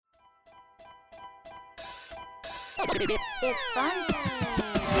It's fun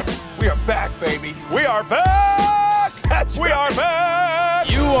time. We are back, baby. We are back. We are back.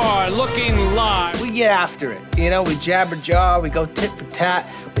 You are looking live. We get after it. You know, we jabber jaw, we go tit for tat,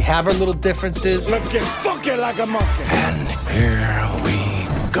 we have our little differences. Let's get funky like a monkey. And here we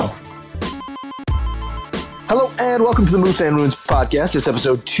go. Hello and welcome to the Moose and Runes podcast. It's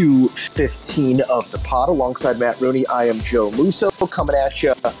episode 215 of the pod. Alongside Matt Rooney, I am Joe Musso, coming at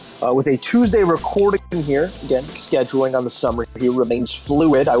you with a Tuesday recording here. Again, scheduling on the summer here remains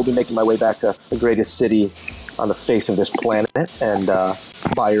fluid. I will be making my way back to the greatest city on the face of this planet and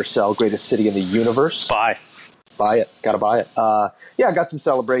buy or sell greatest city in the universe. Buy it. Gotta buy it. Yeah, I got some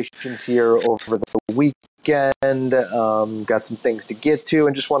celebrations here over the weekend. Got some things to get to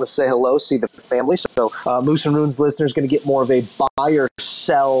and just want to say hello, see the family. So Moose and Runes listeners going to get more of a buy or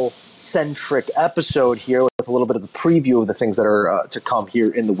sell centric episode here with a little bit of the preview of the things that are to come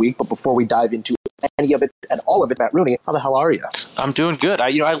here in the week. But before we dive into any of it and all of it, Matt Rooney, how the hell are you? I'm doing good. I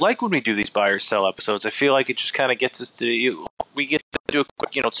like when we do these buy or sell episodes. I feel like it just kind of gets us to we get to do a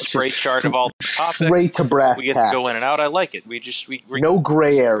quick spray chart of all the topics. Straight to brass We get to go in and out. I like it. We're no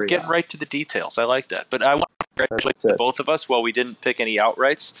gray area. Getting right to the details. I like that. But I want to congratulate both of us. While we didn't pick any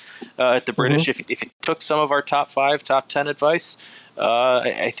outrights at the British, if you took some of our top 5, top 10 advice,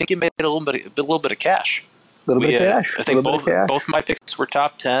 I think you made a little bit of cash. A little bit of cash. I think both my picks were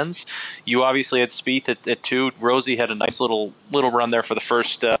top 10s. You obviously had Spieth at 2. Rosie had a nice little run there for the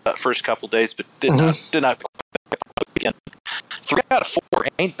first couple days, but did not. Again, 3 out of 4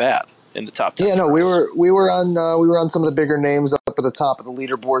 ain't bad in the top 10. Yeah, no, we were on some of the bigger names up at the top of the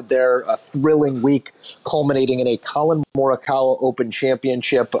leaderboard there. A thrilling week culminating in a Colin Morikawa Open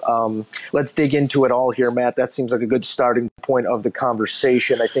Championship. Let's dig into it all here, Matt. That seems like a good starting point of the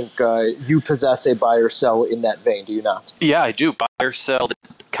conversation. I think you possess a buy or sell in that vein, do you not? Yeah, I do. Buy or sell.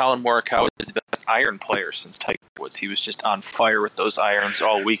 Colin Morikawa is the best iron player since Tiger Woods. He was just on fire with those irons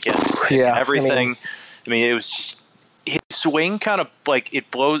all weekend. Yeah, everything. I mean, it was just, his swing kind of like it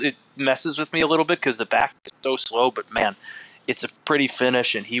messes with me a little bit because the back is so slow. But man, it's a pretty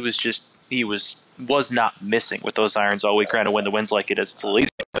finish, and he was not missing with those irons all week. Granted, when the wind's like it is, it's a little easy,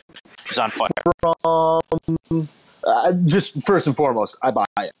 but he's on fire. Just first and foremost, I buy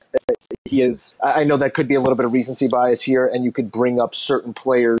it. He is. I know that could be a little bit of recency bias here, and you could bring up certain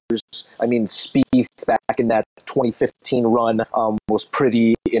players. I mean, Spieth back in that 2015 run was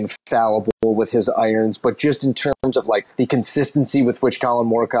pretty infallible with his irons, but just in terms of like the consistency with which Colin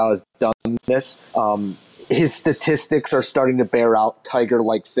Morikawa has done this, his statistics are starting to bear out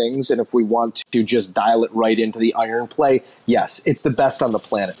Tiger-like things, and if we want to just dial it right into the iron play, yes, it's the best on the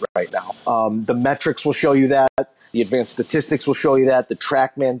planet right now. The metrics will show you that. The advanced statistics will show you that. The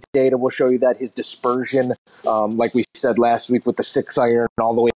TrackMan data will show you that. His dispersion, like we said last week with the 6-iron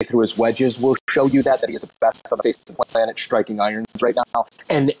all the way through his wedges, will show you that he is the best on the face of the planet striking irons right now.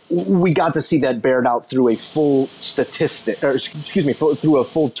 And we got to see that bared out through a full through a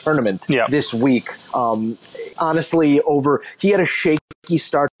full tournament this week. Honestly, he had a shaky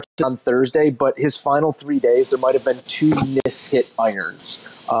start on Thursday, but his final 3 days, there might have been 2 mishit irons.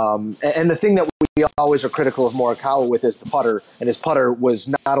 And the thing that we always are critical of Morikawa with is the putter, and his putter was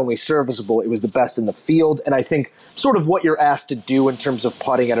not only serviceable, it was the best in the field. And I think sort of what you're asked to do in terms of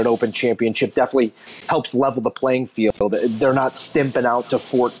putting at an Open Championship definitely helps level the playing field. They're not stimping out to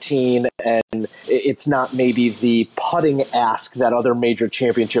 14, and it's not maybe the putting ask that other major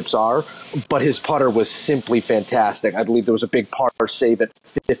championships are, but his putter was simply fantastic. I believe there was a big par save at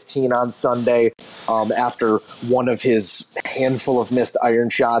 15 on Sunday. After one of his handful of missed iron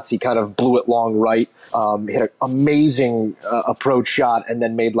shots, he kind of blew it long right, hit an amazing approach shot, and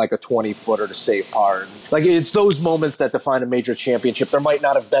then made like a 20-footer to save par. Like, it's those moments that define a major championship. There might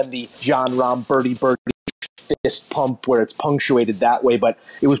not have been the Jon Rahm birdie fist pump where it's punctuated that way, but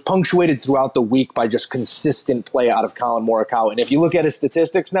it was punctuated throughout the week by just consistent play out of Colin Morikawa. And if you look at his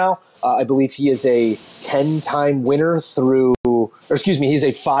statistics now, I believe he is a 10-time winner he's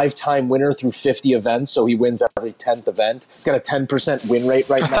a 5-time winner through 50 events, so he wins every 10th event. He's got a 10% win rate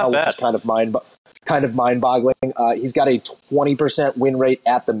right now, which is kind of mind-boggling. He's got a 20% win rate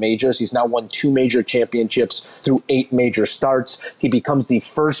at the majors. He's now won 2 major championships through 8 major starts. He becomes the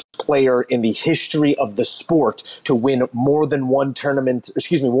first player in the history of the sport to win more than one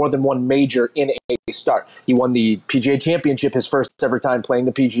major in a start. He won the PGA Championship his first ever time playing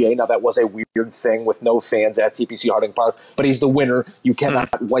the PGA. Now, that was a weird thing with no fans at TPC Harding Park, but he's the winner. You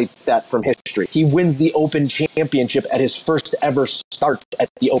cannot wipe that from history. He wins the Open Championship at his first ever start at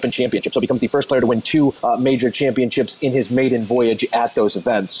the Open Championship, so becomes the first player to win win 2 major championships in his maiden voyage at those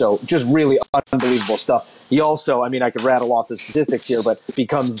events. So just really unbelievable stuff. He also, I mean, I could rattle off the statistics here, but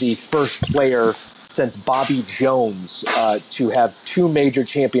becomes the first player since Bobby Jones to have 2 major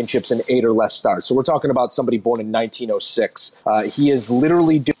championships in 8 or less starts. So we're talking about somebody born in 1906. He is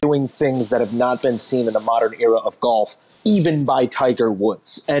literally doing things that have not been seen in the modern era of golf, even by Tiger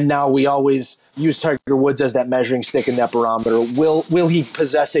Woods. And now we always use Tiger Woods as that measuring stick in that barometer. Will he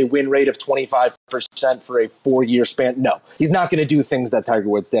possess a win rate of 25% for a 4-year span? No. He's not going to do things that Tiger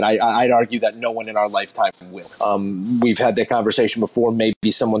Woods did. I'd argue that no one in our lifetime will. We've had that conversation before.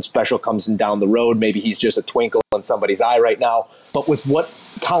 Maybe someone special comes in down the road. Maybe he's just a twinkle in somebody's eye right now. But with what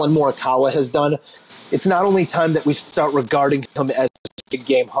Colin Morikawa has done, it's not only time that we start regarding him as big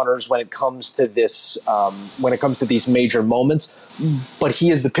game hunters when it comes to this, when it comes to these major moments, but he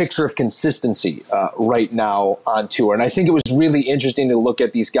is the picture of consistency right now on tour. And I think it was really interesting to look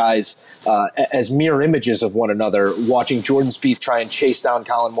at these guys as mirror images of one another, watching Jordan Spieth try and chase down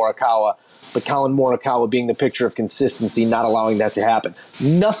Colin Morikawa, but Colin Morikawa being the picture of consistency, not allowing that to happen.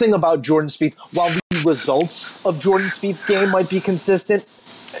 Nothing about Jordan Spieth, while the results of Jordan Spieth's game might be consistent,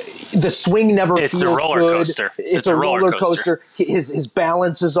 the swing never feels good. It's a roller coaster. It's a roller coaster. His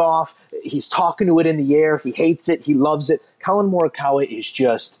balance is off. He's talking to it in the air. He hates it. He loves it. Colin Morikawa is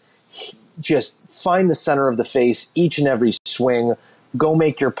just find the center of the face each and every swing. Go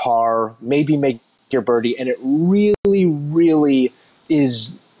make your par. Maybe make your birdie. And it really, really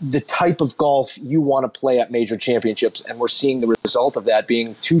is the type of golf you want to play at major championships. And we're seeing the result of that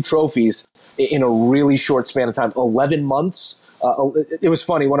being 2 trophies in a really short span of time. 11 months. It was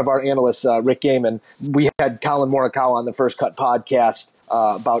funny. One of our analysts, Rick Gaiman, we had Colin Morikawa on the First Cut podcast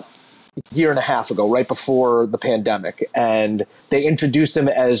about a year and a half ago, right before the pandemic, and they introduced him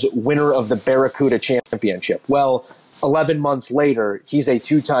as winner of the Barracuda Championship. Well, 11 months later, he's a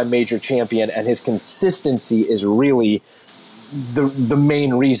 2-time major champion, and his consistency is really the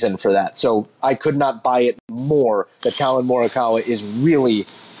main reason for that. So I could not buy it more that Colin Morikawa is really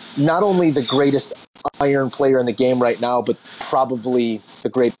not only the greatest iron player in the game right now, but probably the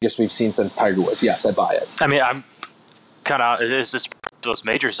greatest we've seen since Tiger Woods. Yes, I buy it. I mean, I'm kind of, as this, those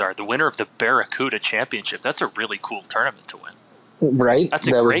majors are, the winner of the Barracuda Championship, that's a really cool tournament to win. Right? That's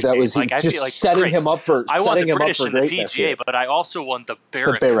a great that was like, just like setting him up for I won the British and the PGA, but I also won the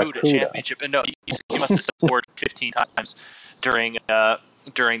Barracuda Championship. And no, he must have said the word 15 times during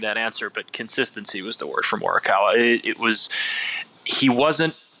that answer, but consistency was the word for Morikawa. It was, he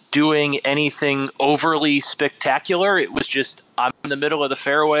wasn't doing anything overly spectacular. It was just, I'm in the middle of the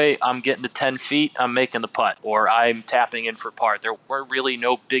fairway, I'm getting to 10 feet, I'm making the putt, or I'm tapping in for par. There were really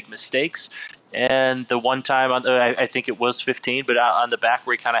no big mistakes. And the one time, I think it was 15, but on the back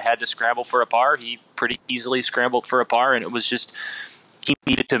where he kind of had to scramble for a par, he pretty easily scrambled for a par, and it was just, he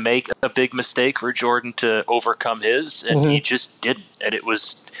needed to make a big mistake for Jordan to overcome his, and he just didn't. And it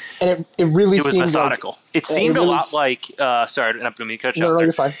was, and it really was methodical. It seemed a lot like, sorry, I'm going to cut you off there.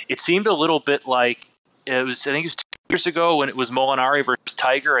 You're fine. It seemed a little bit like, I think it was 2 years ago when it was Molinari versus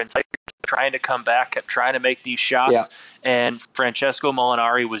Tiger, and Tiger trying to come back, kept trying to make these shots, and Francesco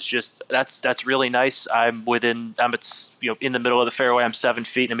Molinari was just, that's really nice. I'm in the middle of the fairway, I'm 7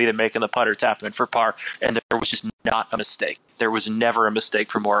 feet, and I'm either making the putt or tapping in for par, and there was just not a mistake. There was never a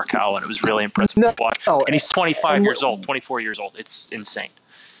mistake for Morikawa, and it was really impressive to watch. And he's 24 years old. It's insane.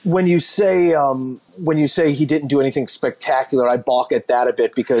 When you say he didn't do anything spectacular, I balk at that a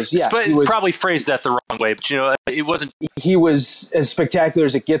bit because he was, probably phrased that the wrong way, but it wasn't. He was as spectacular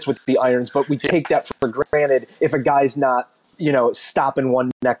as it gets with the irons, but we take that for granted if a guy's not stopping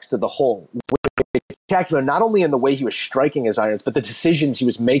one next to the hole. Spectacular, not only in the way he was striking his irons, but the decisions he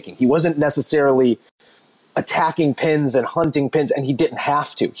was making. He wasn't necessarily attacking pins and hunting pins, and he didn't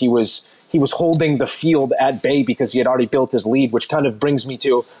have to. He was holding the field at bay because he had already built his lead, which kind of brings me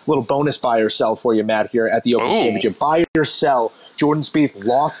to a little bonus buy or sell for you, Matt, here at the Open Championship. Buy or sell. Jordan Spieth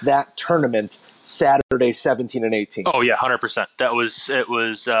lost that tournament Saturday, 17 and 18. Oh yeah, 100%. It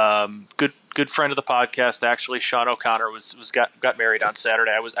was good friend of the podcast, actually. Sean O'Connor got married on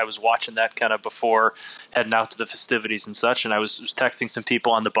Saturday. I was watching that kind of before heading out to the festivities and such, and I was texting some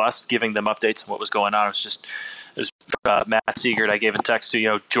people on the bus, giving them updates on what was going on. It was Matt Siegert. I gave a text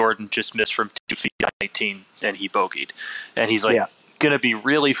to, Jordan just missed from 2 feet on 18, and he bogeyed. And he's like, going to be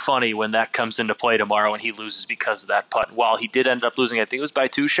really funny when that comes into play tomorrow and he loses because of that putt. While he did end up losing, I think it was by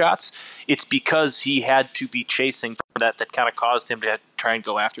 2 shots, it's because he had to be chasing for that kind of caused him to try and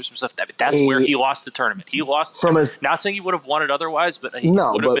go after some stuff. That's where he lost the tournament. He lost, not saying he would have won it otherwise, but he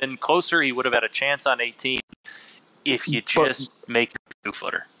would have been closer. He would have had a chance on 18 if you just make your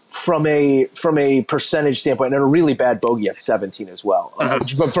 2-footer. from a percentage standpoint, and a really bad bogey at 17 as well.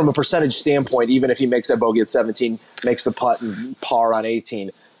 But from a percentage standpoint, even if he makes that bogey at 17, makes the putt and par on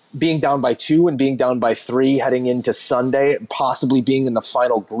 18, being down by 2 and being down by 3 heading into Sunday, possibly being in the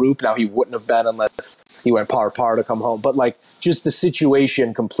final group. Now, he wouldn't have been unless he went par to come home. But like, just the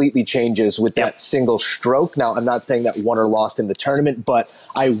situation completely changes with that single stroke. Now, I'm not saying that won or lost in the tournament, but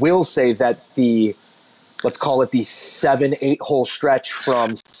I will say that let's call it the 7-8 hole stretch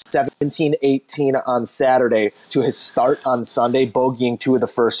from 17-18 on Saturday to his start on Sunday, bogeying 2 of the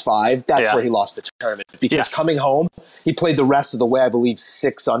first 5. That's where he lost the tournament. Because coming home, he played the rest of the way, I believe,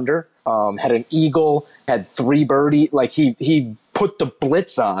 6 under, had an eagle, had 3 birdie. Like, he put the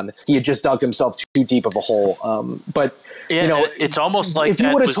blitz on. He had just dug himself too deep of a hole. But you know, it's almost like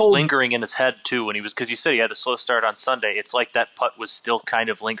that was lingering in his head too when he was, because you said he had the slow start on Sunday. It's like that putt was still kind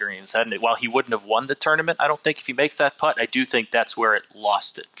of lingering in his head. And while he wouldn't have won the tournament, I don't think if he makes that putt, I do think that's where it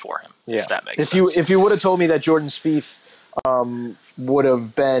lost it for him. If that makes sense. If you would have told me that Jordan Spieth would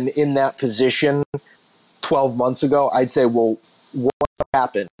have been in that position 12 months ago, I'd say, well, what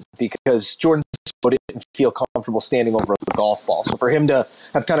happened? Because Jordan didn't feel comfortable standing over the golf ball. So for him to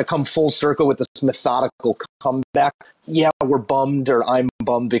have kind of come full circle with this methodical comeback, we're bummed, or I'm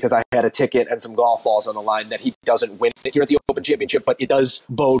bummed, because I had a ticket and some golf balls on the line that he doesn't win it here at the Open Championship, but it does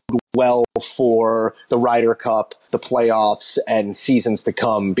bode well for the Ryder Cup, the playoffs, and seasons to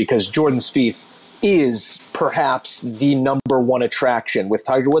come, because Jordan Spieth is perhaps the number one attraction, with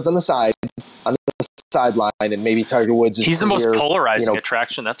Tiger Woods on the sideline, and maybe Tiger Woods is the most polarizing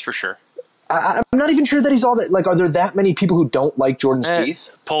attraction, that's for sure. I'm not even sure that he's all that. Like, are there that many people who don't like Jordan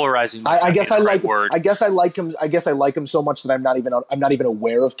Spieth? Polarizing. I guess I like him. I guess I like him so much that I'm not even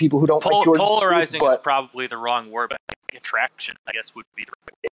aware of people who don't like Jordan Spieth. Polarizing is probably the wrong word, but attraction, I guess, would be the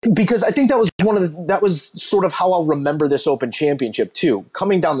right word. Because I think that was sort of how I'll remember this Open Championship too.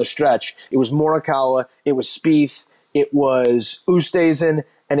 Coming down the stretch, it was Morikawa, it was Spieth, it was Oosthuizen,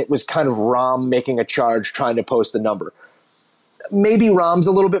 and it was kind of Rahm making a charge, trying to post a number. Maybe Rahm's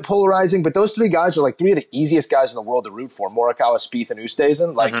a little bit polarizing, but those 3 guys are like 3 of the easiest guys in the world to root for: Morikawa, Spieth, and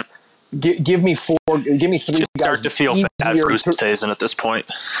Oosthuizen. Like, give me 3 guys. Start to feel bad for Oosthuizen at this point.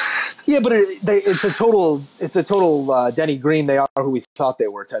 Yeah, but it's a total Denny Green. They are who we thought they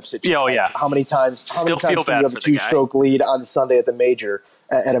were type situation. Oh yeah. How many times do you have a 2-stroke lead on Sunday at a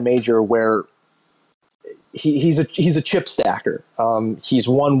major where he's a chip stacker? He's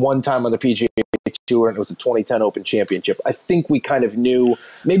won 1 time on the PGA Tour, and it was the 2010 Open Championship. I think we kind of knew.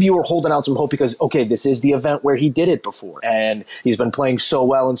 Maybe you were holding out some hope because, okay, this is the event where he did it before, and he's been playing so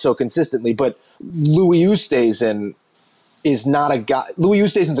well and so consistently. But Louis Oosthuizen is not a guy. Louis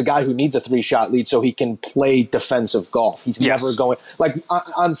Oosthuizen's a guy who needs a 3-shot lead so he can play defensive golf. He's never going, like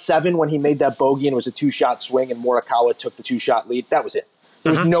on 7 when he made that bogey and it was a 2-shot swing and Morikawa took the 2-shot lead. That was it.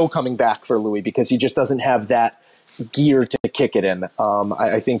 There was no coming back for Louis because he just doesn't have that gear to kick it in.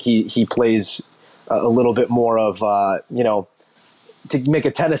 I think he plays a little bit more of, to make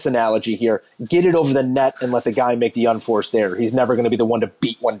a tennis analogy here, get it over the net and let the guy make the unforced error. He's never going to be the one to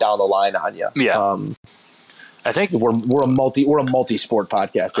beat one down the line on you. Yeah. I think we're a multi-sport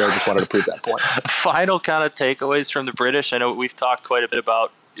podcast there. I just wanted to prove that point. Final kind of takeaways from the British. I know we've talked quite a bit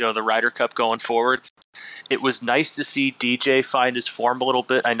about the Ryder Cup going forward. It was nice to see DJ find his form a little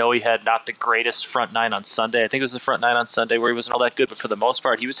bit. I know he had not the greatest front 9 on Sunday. I think it was the front 9 on Sunday where he wasn't all that good, but for the most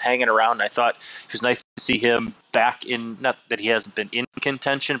part, he was hanging around. And I thought it was nice to see him back in, not that he hasn't been in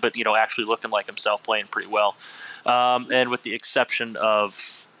contention, but actually looking like himself, playing pretty well. And with the exception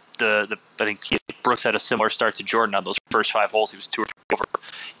of I think Brooks had a similar start to Jordan on those first 5 holes. He was 2 or 3 over.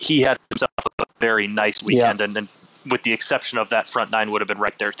 He had himself a very nice weekend, and then with the exception of that front 9 would have been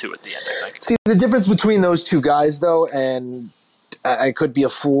right there too at the end, I think. See, the difference between those 2 guys, though, and I could be a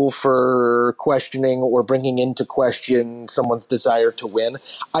fool for questioning or bringing into question someone's desire to win.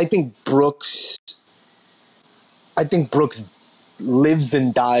 I think Brooks lives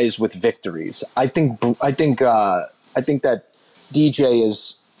and dies with victories. I think that DJ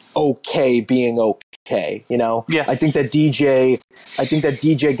is okay being okay, Yeah. I think that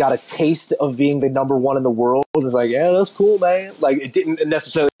DJ got a taste of being the number 1 in the world. It's like, yeah, that's cool, man. Like, it didn't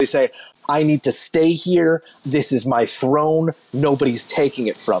necessarily say, I need to stay here. This is my throne. Nobody's taking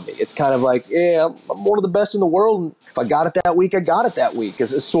it from me. It's kind of like, yeah, I'm one of the best in the world. And if I got it that week, I got it that week.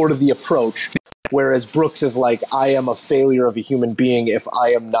 Is sort of the approach. Whereas Brooks is like, I am a failure of a human being if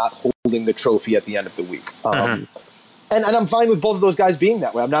I am not holding the trophy at the end of the week. And I'm fine with both of those guys being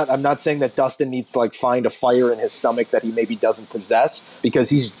that way. I'm not saying that Dustin needs to find a fire in his stomach that he maybe doesn't possess, because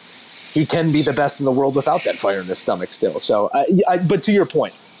he can be the best in the world without that fire in his stomach still. So, but to your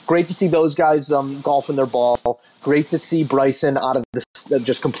point, great to see those guys golfing their ball. Great to see Bryson out of this,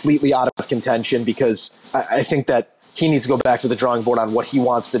 just completely out of contention, because I think that he needs to go back to the drawing board on what he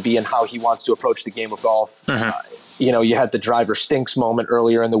wants to be and how he wants to approach the game of golf. You had the driver stinks moment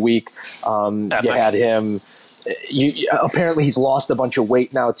earlier in the week. You had him. Apparently he's lost a bunch of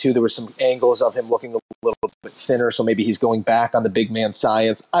weight now too. There were some angles of him looking a little bit thinner, so maybe he's going back on the big man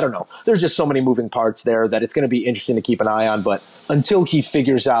science. I don't know. There's just so many moving parts there that it's going to be interesting to keep an eye on. But until he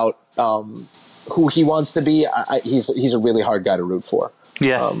figures out who he wants to be, he's a really hard guy to root for.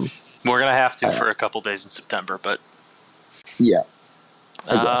 Yeah, we're going to have to for a couple days in September, but yeah.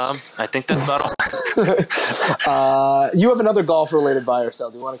 I think that's about all. You have another golf-related buy or sell.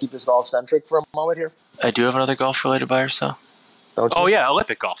 Do you want to keep this golf-centric for a moment here? I do have another golf-related buy or sell. Oh, yeah,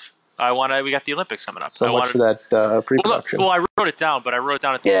 Olympic golf. We got the Olympics coming up. So much for that pre-production. Well, I wrote it down, but I wrote it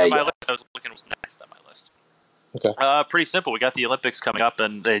down at the end of my list. I was looking what's next on my list. Okay. Pretty simple. We got the Olympics coming up,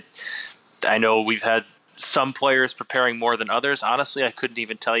 and I know we've had some players preparing more than others. Honestly, I couldn't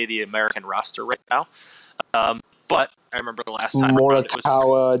even tell you the American roster right now. But I remember the last time.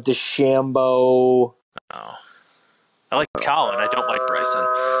 Morikawa, DeChambeau. Oh. I like Colin. I don't like Bryson.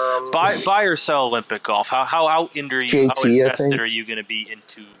 Buy or sell Olympic golf? How invested are you going to be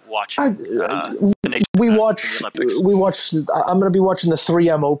into watching? We watch. I'm going to be watching the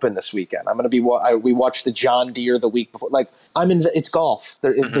 3M Open this weekend. I'm going to be. We watched the John Deere the week before. Like it's golf.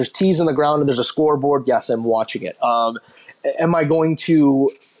 There's tees on the ground and there's a scoreboard. Yes, I'm watching it. Am I going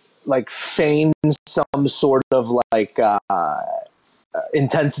to feign some sort of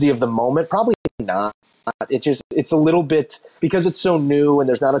intensity of the moment? Probably not. It's a little bit, because it's so new and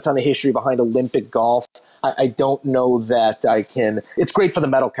there's not a ton of history behind Olympic golf. I don't know that I can. It's great for the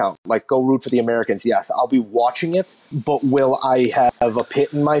medal count. Go root for the Americans. Yes, I'll be watching it, but will I have a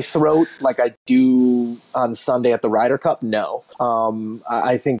pit in my throat like I do on Sunday at the Ryder Cup? No.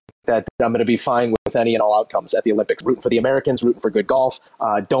 I think that I'm going to be fine with any and all outcomes at the Olympics. Rooting for the Americans, rooting for good golf.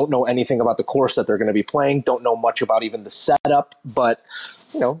 Don't know anything about the course that they're going to be playing. Don't know much about even the setup, but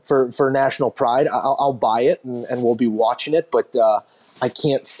for national pride, I'll buy it and we'll be watching it. But I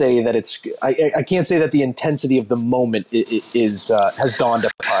can't say that I can't say that the intensity of the moment has dawned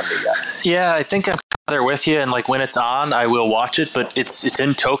upon me yet. Yeah, I think I'm there with you, and when it's on, I will watch it. But it's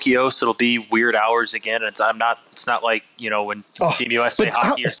in Tokyo, so it'll be weird hours again. It's not like when Team USA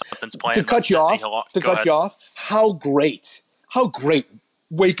hockey or something's playing. To cut you off, how great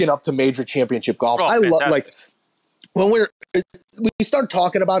waking up to major championship golf. I love when we start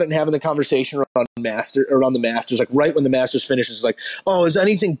talking about it and having the conversation around the Masters, right when the Masters finishes, is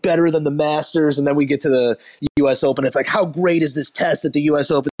anything better than the Masters? And then we get to the U.S. Open. It's how great is this test at the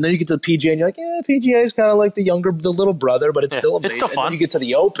U.S. Open? And then you get to the PGA and you're PGA is kind of like the little brother, but it's still amazing. It's still fun. And then you get to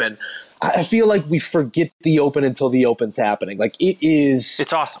the Open. I feel like we forget the Open until the Open's happening.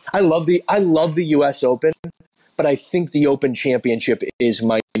 It's awesome. I love the U.S. Open, but I think the Open Championship is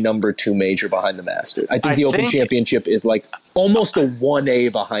my number 2 major behind the Masters. I think the Open Championship is almost a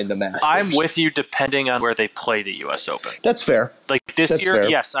 1A behind the Masters. I'm with you depending on where they play the U.S. Open. That's fair. This year, fair.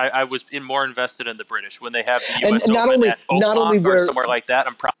 Yes, I was more invested in the British. When they have the U.S. Open at Oakland or somewhere like that,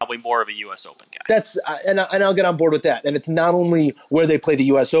 I'm probably more of a U.S. Open guy. And I'll get on board with that. And it's not only where they play the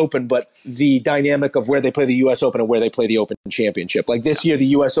U.S. Open, but the dynamic of where they play the U.S. Open and where they play the Open Championship. This year, the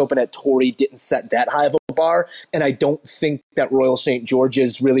U.S. Open at Torrey didn't set that high of a bar, and I don't think that Royal St.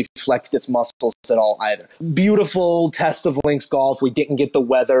 George's really flexed its muscles at all either. Beautiful test of links golf. We didn't get the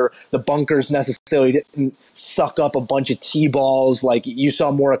weather. The bunkers necessarily didn't suck up a bunch of tee balls. You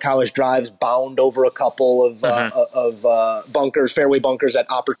saw Morikawa's drives bound over a couple of bunkers, fairway bunkers at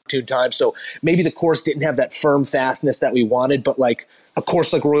opportune times. So maybe the course didn't have that firm fastness that we wanted, but a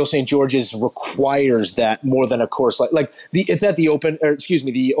course like Royal St. George's requires that more than a course it's at the Open,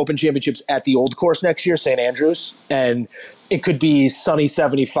 the Open Championships at the old course next year, St. Andrews, and it could be sunny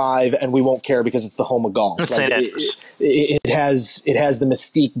 75 and we won't care because it's the home of golf. St. Andrews. It has the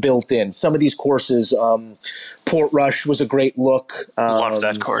mystique built in. Some of these courses, Portrush was a great look. Love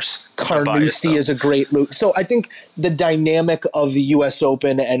that course. Carnoustie is a great look. So I think the dynamic of the U.S.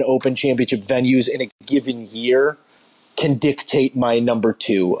 Open and Open Championship venues in a given year can dictate my number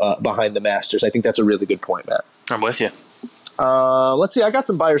 2 behind the Masters. I think that's a really good point, Matt. I'm with you. Let's see. I got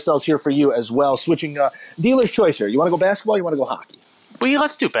some buy or sells here for you as well. Switching dealer's choice here. You want to go basketball? Or you want to go hockey? Well,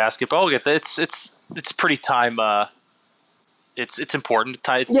 let's do basketball. We'll get that. It's pretty time. It's important.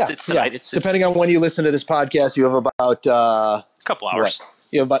 It's tonight. Depending on when you listen to this podcast, you have about a couple hours.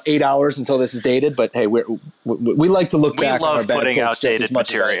 about 8 hours until this is dated. But hey, we like to look back on our love bad putting takes out just as dated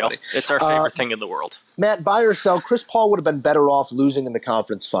much material. as anybody. It's our favorite thing in the world. Matt, buy or sell, Chris Paul would have been better off losing in the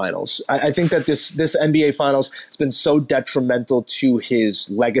conference finals. I think that this NBA finals has been so detrimental to his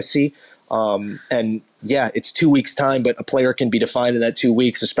legacy. And yeah, it's 2 weeks' time, but a player can be defined in that 2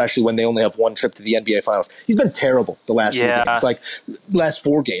 weeks, especially when they only have one trip to the NBA finals. He's been terrible the last few games, like last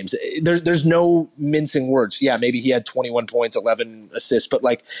 4 games. There's no mincing words. Yeah, maybe he had 21 points, 11 assists, but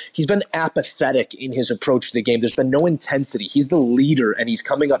like he's been apathetic in his approach to the game. There's been no intensity. He's the leader, and he's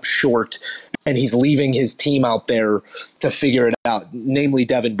coming up short. And he's leaving his team out there to figure it out, namely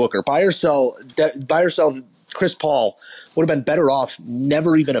Devin Booker. Buy or sell, Chris Paul would have been better off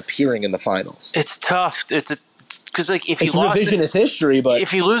never even appearing in the finals. It's tough. Because like if he it's lost revisionist history, but if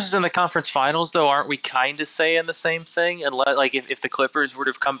he loses in the conference finals, though, aren't we kind of saying the same thing? And like if the Clippers would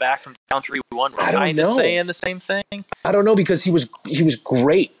have come back from down 3-1, we're kind of saying the same thing. I don't know, because he was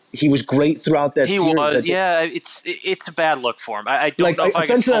great. He was great throughout that series. He was, yeah. It's a bad look for him. I don't know if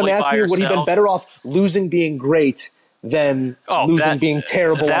essentially, I'm asking you, would he have been better off losing being great than losing being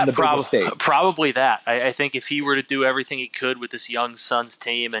terrible on the biggest stage? Probably that. I think if he were to do everything he could with this young Suns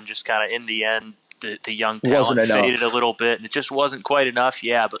team and just kind of in the end, the young talent faded a little bit and it just wasn't quite enough.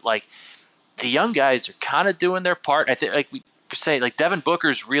 Yeah, but like the young guys are kind of doing their part. I think like we say, like Devin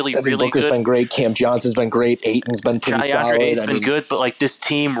Booker's really good. Devin Booker's been great. Cam Johnson's been great. Ayton's been pretty solid. Ayton's been good, but like this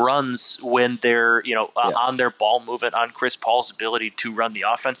team runs when they're on their ball movement, on Chris Paul's ability to run the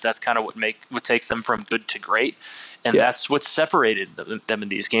offense. That's kind of what takes them from good to great, and that's what separated them in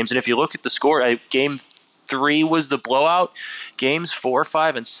these games. And if you look at the score, Game 3 was the blowout. Games 4,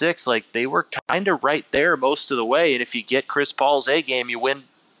 5, and 6, like they were kind of right there most of the way. And if you get Chris Paul's A game, you win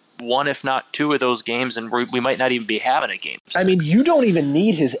 1, if not 2 of those games, and we might not even be having a game 6. I mean, you don't even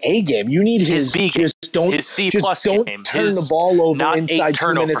need his A game. You need his B game. His C plus don't game. Turn the ball over inside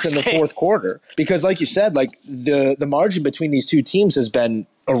 2 minutes in the fourth quarter. Because like you said, like the margin between these two teams has been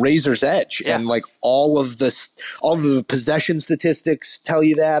a razor's edge. And like all of the possession statistics tell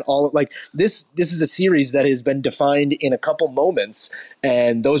you that. This is a series that has been defined in a couple moments,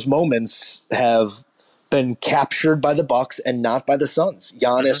 and those moments have been captured by the Bucks and not by the Suns.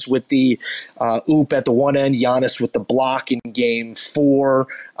 Giannis with the oop at the one end, Giannis with the block in Game 4.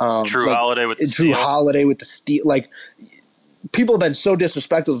 Drew Holiday with the steal. Like, people have been so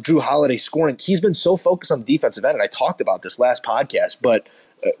disrespectful of Drew Holiday scoring. He's been so focused on the defensive end, and I talked about this last podcast, but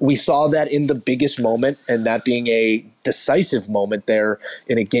we saw that in the biggest moment, and that being a decisive moment there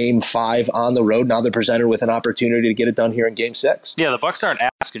in a Game 5 on the road. Now they're presented with an opportunity to get it done here in Game 6. Yeah, the Bucks aren't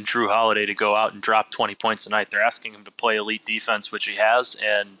asking Drew Holiday to go out and drop 20 points a night. They're asking him to play elite defense, which he has,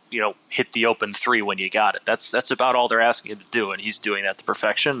 and hit the open 3 when you got it. That's about all they're asking him to do, and he's doing that to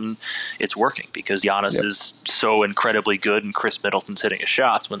perfection, and it's working because Giannis is so incredibly good, and Chris Middleton's hitting his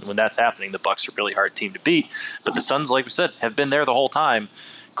shots. When that's happening, the Bucks are a really hard team to beat. But the Suns, like we said, have been there the whole time.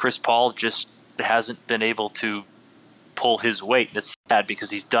 Chris Paul just hasn't been able to pull his weight. And it's sad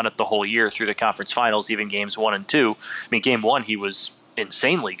because he's done it the whole year through the conference finals, even games 1 and 2. I mean, Game 1 he was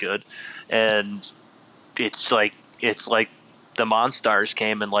insanely good, and it's like the Monstars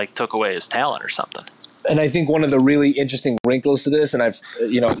came and like took away his talent or something. And I think one of the really interesting wrinkles to this, and I've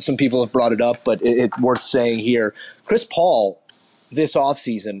some people have brought it up, but it's worth saying here: Chris Paul this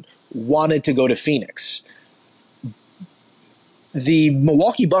offseason wanted to go to Phoenix. The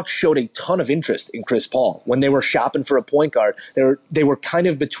Milwaukee Bucks showed a ton of interest in Chris Paul when they were shopping for a point guard. They were kind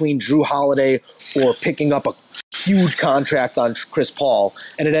of between Drew Holiday or picking up a huge contract on Chris Paul,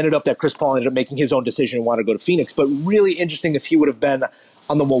 and it ended up that Chris Paul ended up making his own decision and wanted to go to Phoenix. But really interesting if he would have been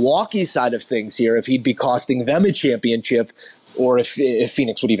on the Milwaukee side of things here, if he'd be costing them a championship, or if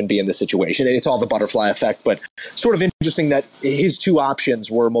Phoenix would even be in this situation. It's all the butterfly effect, but sort of interesting that his 2 options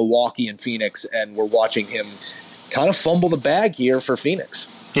were Milwaukee and Phoenix, and we're watching him kind of fumble the bag here for Phoenix.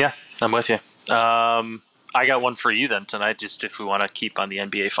 Yeah, I'm with you. I got one for you then tonight, just if we want to keep on the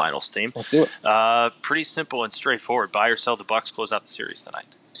NBA Finals theme. Let's do it. Pretty simple and straightforward. Buy or sell the Bucks, close out the series tonight.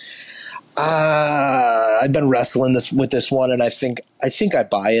 I've been wrestling with this one, and I think I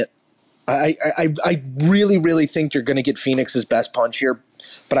buy it. I really, really think you're going to get Phoenix's best punch here,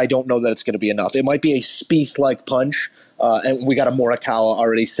 but I don't know that it's going to be enough. It might be a Spieth-like punch, and we got a Morikawa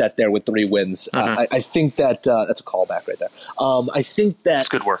already set there with 3 wins. I think that that's a callback right there. I think that it's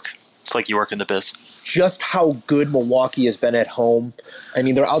good work. It's like you work in the biz. Just how good Milwaukee has been at home. I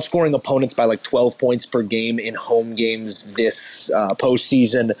mean, they're outscoring opponents by like 12 points per game in home games this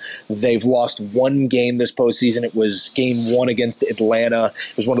postseason. They've lost one game this postseason. It was game 1 against Atlanta.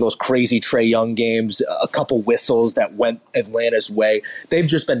 It was one of those crazy Trae Young games, a couple whistles that went Atlanta's way. They've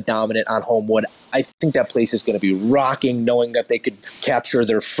just been dominant on home wood. I think that place is going to be rocking, knowing that they could capture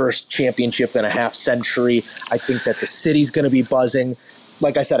their first championship in a half century. I think that the city's going to be buzzing.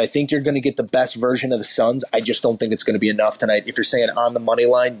 Like I said, I think you're going to get the best version of the Suns. I just don't think it's going to be enough tonight. If you're saying on the money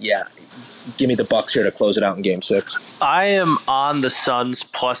line, yeah, give me the Bucks here to close it out in Game 6. I am on the Suns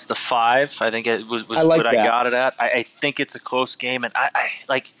plus the 5. I think it was I like what that. I got it at. I think it's a close game, and I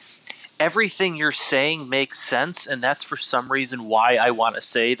like everything you're saying makes sense, and that's for some reason why I want to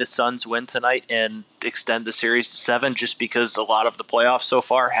say the Suns win tonight and extend the series to 7, just because a lot of the playoffs so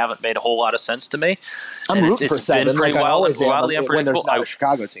far haven't made a whole lot of sense to me. I'm rooting for 7, like I always am when there's not a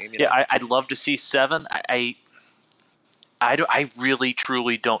Chicago team. Yeah, I'd love to see 7. I really,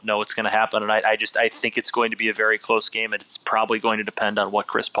 truly don't know what's going to happen, and I think it's going to be a very close game, and it's probably going to depend on what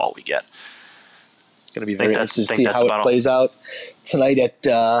Chris Paul we get. It's going to be very interesting to see how it plays out tonight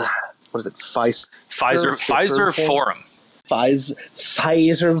at what is it? Pfizer Forum.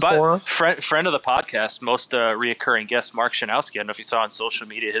 Pfizer Forum. Friend of the podcast, most reoccurring guest, Mark Shanowski. I don't know if you saw on social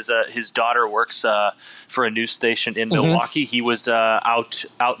media. His daughter works for a news station in Milwaukee. He was out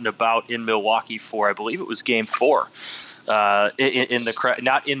and about in Milwaukee for, I believe it was Game 4. In the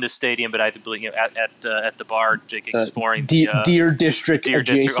not in the stadium, but I believe at the bar, exploring Deer District,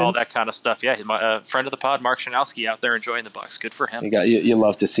 all that kind of stuff. Yeah, my friend of the pod, Mark Shanowski, out there enjoying the Bucks. Good for him. You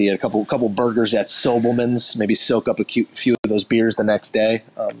love to see it. A couple burgers at Sobelman's. Maybe soak up a few of those beers the next day.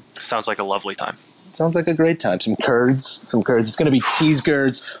 Sounds like a lovely time. Sounds like a great time. Some curds. It's going to be cheese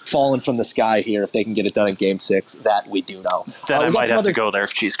curds falling from the sky here if they can get it done in Game 6. That we do know. Then I might have to go there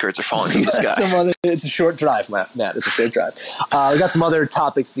if cheese curds are falling from the sky. It's a short drive, Matt. It's a short drive. We got some other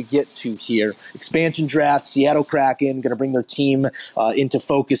topics to get to here. Expansion draft, Seattle Kraken, going to bring their team into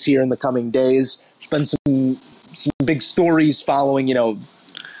focus here in the coming days. There's been some big stories following,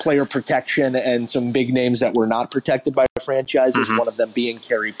 player protection and some big names that were not protected by franchises, one of them being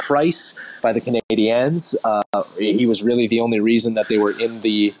Carey Price by the Canadiens. He was really the only reason that they were in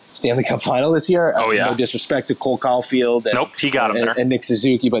the Stanley Cup final this year. Oh, yeah. No disrespect to Cole Caulfield he got him there. And Nick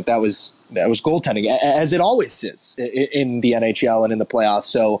Suzuki, but that was goaltending, as it always is in the NHL and in the playoffs.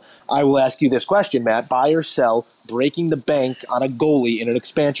 So I will ask you this question, Matt. Buy or sell breaking the bank on a goalie in an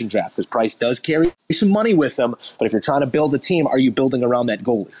expansion draft? Because Price does carry some money with him, but if you're trying to build a team, are you building around that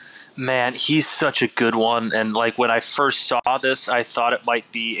goalie? Man, he's such a good one. And like when I first saw this, I thought it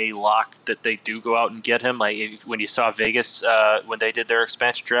might be a lock that they do go out and get him. Like when you saw Vegas, when they did their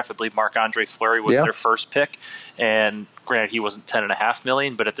expansion draft, I believe Marc-Andre Fleury was their first pick. And granted, he wasn't $10.5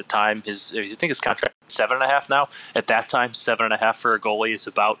 million, but at the time, I think his contract is $7.5 now. At that time, $7.5 for a goalie is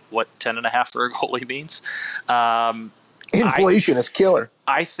about what $10.5 for a goalie means. Inflation is killer.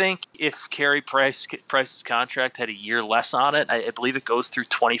 I think if Carey Price's contract had a year less on it, I believe it goes through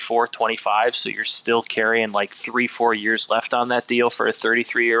 24, 25, so you're still carrying like 3-4 years left on that deal for a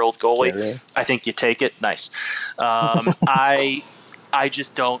 33-year-old goalie. Really? I think you take it. Nice. I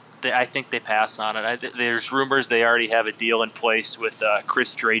just don't. I think they pass on it. There's rumors they already have a deal in place with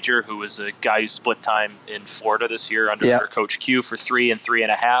Chris Drager, who was a guy who split time in Florida this year under Coach Q for 3 and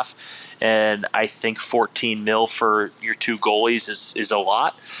 3.5. And I think $14 million for your two goalies is a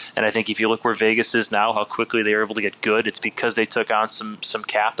lot. And I think if you look where Vegas is now, how quickly they were able to get good, it's because they took on some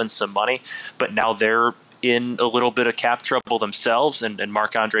cap and some money. But now they're in a little bit of cap trouble themselves, and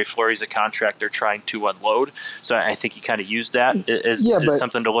Marc-Andre Fleury's a contract they're trying to unload. So I think you kind of use that as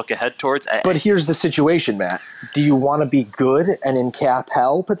something to look ahead towards. But here's the situation, Matt. Do you want to be good and in cap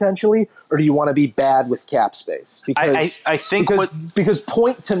hell potentially, or do you want to be bad with cap space? Because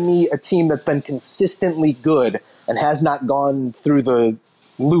point to me a team that's been consistently good and has not gone through the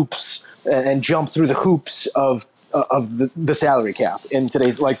loops and jumped through the hoops of the salary cap in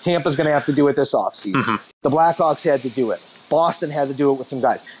today's, like Tampa's going to have to do it this offseason. The Blackhawks had to do it. Boston had to do it with some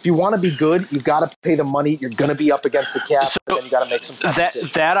guys. If you want to be good, you've got to pay the money. You're going to be up against the cap, and then you got to make some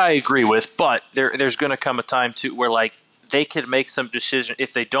decisions. That I agree with, but there's going to come a time too where like they can make some decision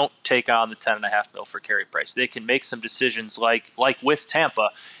if they don't take on the $10.5 million for Carey Price. They can make some decisions like with Tampa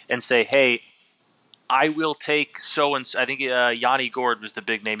and say, hey, I will take so-and-so. I think Yanni Gord was the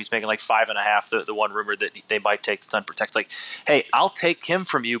big name. He's making like 5.5, the one rumor that they might take that's unprotected. Like, hey, I'll take him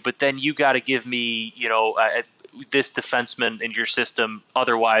from you, but then you got to give me, this defenseman in your system.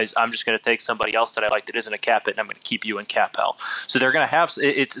 Otherwise, I'm just going to take somebody else that I like that isn't a cap hit, and I'm going to keep you in cap hell. So they're going to have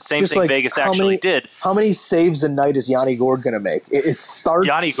it's the same Just thing like Vegas actually did. How many saves a night is Yanni Gourde going to make? It starts.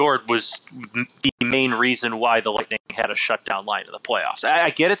 Yanni Gourde was the main reason why the Lightning had a shutdown line in the playoffs. I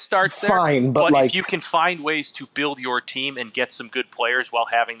get it starts there, fine, but like, if you can find ways to build your team and get some good players while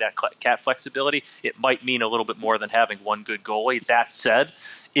having that cap flexibility, it might mean a little bit more than having one good goalie. That said,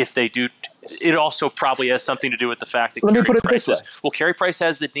 if they do, it also probably has something to do with the fact that Carey Price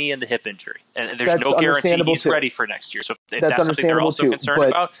has the knee and the hip injury, and there's no guarantee he's ready for next year. So if that's something they're also concerned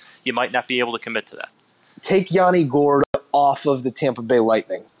about, you might not be able to commit to that. Take Yanni Gourde off of the Tampa Bay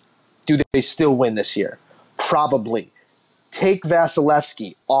Lightning. Do they still win this year? Probably. Take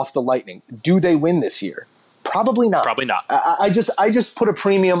Vasilevsky off the Lightning. Do they win this year? Probably not. Probably not. I just put a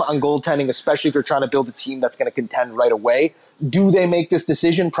premium on goaltending, especially if you're trying to build a team that's going to contend right away. Do they make this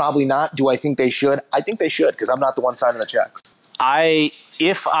decision? Probably not. Do I think they should? I think they should, because I'm not the one signing the checks.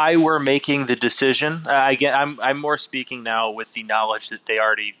 If I were making the decision, again, I'm more speaking now with the knowledge that they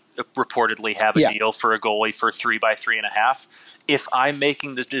already reportedly have a deal for a goalie for 3 by 3.5. If I'm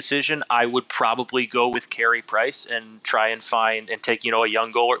making the decision, I would probably go with Carey Price and try and find and take, a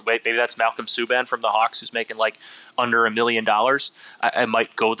young goalie. Maybe that's Malcolm Subban from the Hawks, who's making like under $1 million. I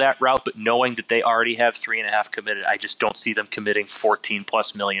might go that route, but knowing that they already have 3.5 committed, I just don't see them committing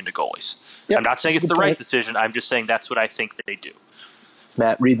 $14+ million to goalies. Yep, I'm not saying it's the right decision. I'm just saying that's what I think they do.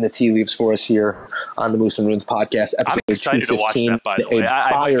 Matt reading the tea leaves for us here on the Moose and Runes podcast, episode I'm excited 215, to watch that, by the way.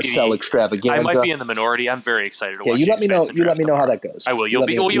 buy or sell extravaganza. I might be in the minority. I'm very excited to watch. You let me know. You let me know how that goes. I will. You'll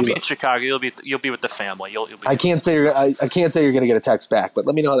be in Chicago. You'll be with the family. You'll be I can't say you're going to get a text back, but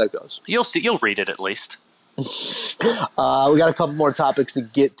let me know how that goes. You'll see. You'll read it at least. We got a couple more topics to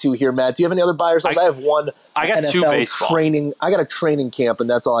get to here, Matt. Do you have any other buyers? I have one. I got NFL two baseball training. I got a training camp, and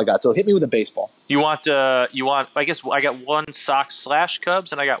that's all I got. So hit me with a baseball. You want? I guess I got one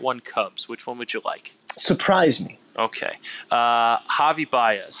Sox/Cubs, and I got one Cubs. Which one would you like? Surprise me. Okay, Javi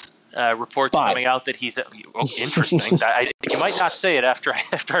Baez. Reports coming out that he's interesting. You might not say it after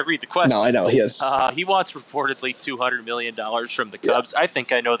I read the question. No, I know he is. He wants reportedly $200 million from the Cubs. Yeah. I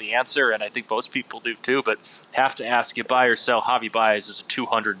think I know the answer, and I think most people do too. But have to ask you, buy or sell Javi Baez is a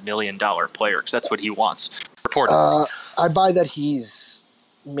 $200 million player because that's what he wants. Reportedly, I buy that he's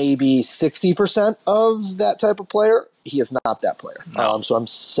maybe 60% of that type of player. He is not that player. No. So I'm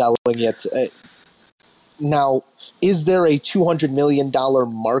selling it now. Is there a $200 million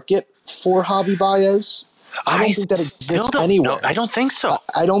market for Javi Baez? I don't think that exists anywhere. I don't think so.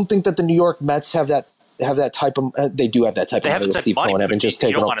 I don't think that the New York Mets have that type of. They do have that type of money with Steve Cohen.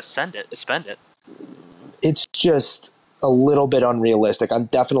 You don't want to spend it. It's just a little bit unrealistic. I'm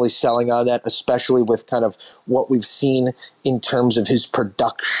definitely selling on that, especially with kind of what we've seen in terms of his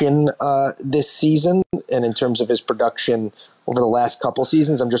production this season and in terms of his production over the last couple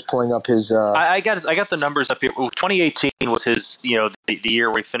seasons. I'm just pulling up his. I got the numbers up here. 2018 was his. The year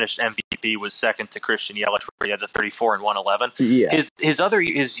where he finished MVP was second to Christian Yelich, where he had the 34 and 111. Yeah.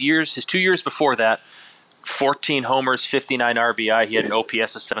 His 2 years before that, 14 homers, 59 RBI. He had an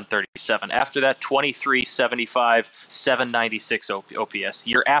OPS of 737. After that, 23, 75, 796 OPS.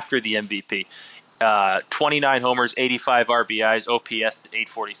 Year after the MVP. 29 homers, 85 RBIs, OPS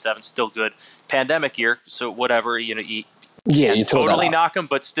 847. Still good. Pandemic year, so whatever. You totally knock him,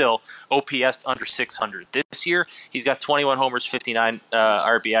 but still OPS under 600. This year, he's got 21 homers, 59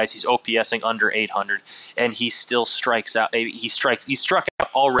 RBIs. He's OPSing under 800, and he still strikes out. He struck out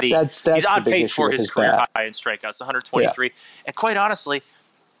already. That's he's on the pace for his career bat. high in strikeouts, 123. Yeah. And quite honestly,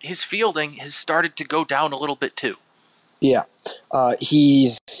 his fielding has started to go down a little bit too. Yeah, I'd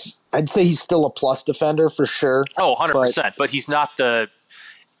say he's still a plus defender for sure. Oh, 100%. But he's not the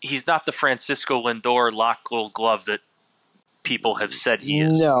Francisco Lindor lock gold glove that people have said he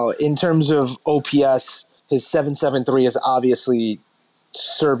is. No, in terms of OPS, his 773 is obviously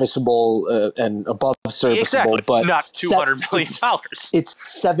serviceable and above serviceable, exactly. But not $200 million. It's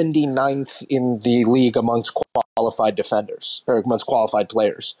 79th in the league amongst qualified defenders or amongst qualified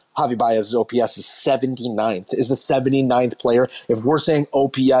players. Javi Baez's OPS is 79th. Is the 79th player. If we're saying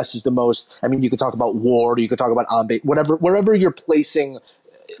OPS is the most, I mean, you could talk about WAR, you could talk about on-base, wherever you're placing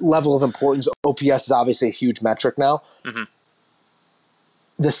level of importance, OPS is obviously a huge metric now. Mm-hmm.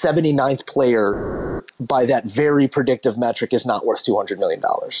 The 79th player, by that very predictive metric, is not worth $200 million.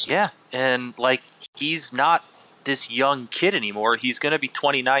 Yeah, and he's not this young kid anymore. He's going to be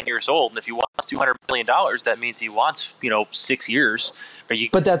 29 years old, and if he wants $200 million, that means he wants 6 years.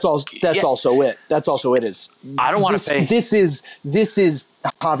 But that's also it. That's also it. Is I don't want to pay. This is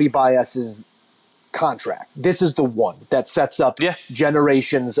Javi Baez's contract. This is the one that sets up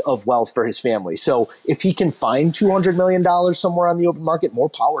generations of wealth for his family. So if he can find $200 million somewhere on the open market, more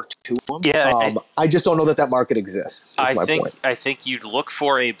power to him. Yeah, I just don't know that market exists. I think you'd look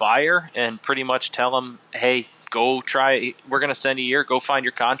for a buyer and pretty much tell them, hey, go try. We're going to send you here. Go find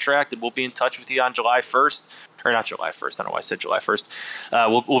your contract, and we'll be in touch with you on July 1st. Or not July 1st. I don't know why I said July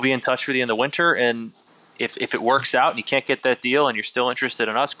 1st. We'll be in touch with you in the winter, and if it works out and you can't get that deal and you're still interested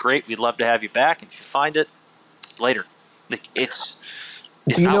in us, great. We'd love to have you back. And if you find it, later. It's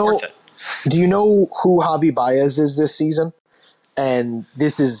not worth it. Do you know who Javi Baez is this season? And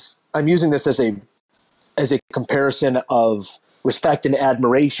I'm using this as a comparison of respect and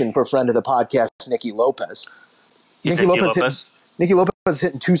admiration for a friend of the podcast, Nicky Lopez. Nicky Lopez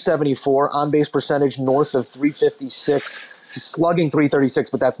hitting 274, on base percentage north of 356, slugging 336,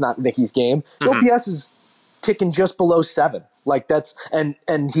 but that's not Nicky's game. His OPS is ticking just below 7. Like and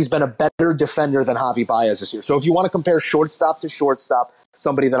he's been a better defender than Javi Baez this year. So if you want to compare shortstop to shortstop,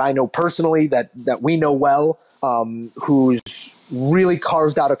 somebody that I know personally, that we know well, who's really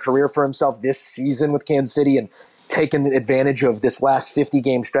carved out a career for himself this season with Kansas City and taken advantage of this last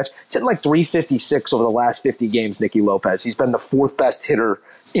 50-game stretch. It's hitting like 356 over the last 50 games, Nicky Lopez. He's been the 4th best hitter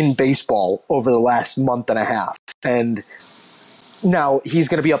in baseball over the last month and a half. And now he's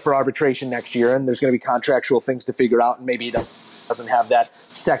going to be up for arbitration next year, and there's going to be contractual things to figure out, and maybe he doesn't have that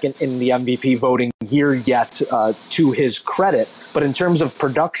second in the MVP voting year yet, to his credit. But in terms of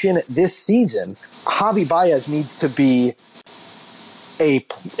production this season, Javi Baez needs to be a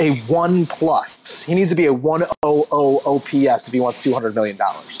 1+. He needs to be a 100 OPS if he wants $200 million.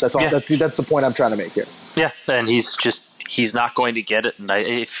 That's all. Yeah. That's the point I'm trying to make here. Yeah, and he's not going to get it, and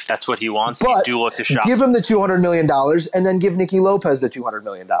if that's what he wants, you do look to shop. Give him the $200 million, and then give Nicky Lopez the $200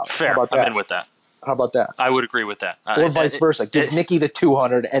 million. Fair. How about that? I'm in with that. How about that? I would agree with that. Or vice versa. Give Nicky the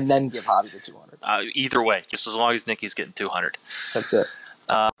 200, and then give Javi the 200. Either way, just as long as Nicky's getting 200. That's it.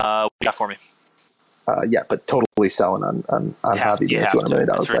 What you got for me? Yeah, but totally selling on Javi being $200 million.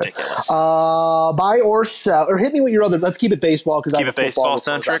 That's ridiculous. Buy or sell, or hit me with your other. Let's keep it baseball because keep it baseball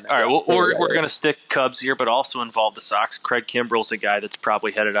centric. All right, we're going to stick Cubs here, but also involve the Sox. Craig Kimbrell's a guy that's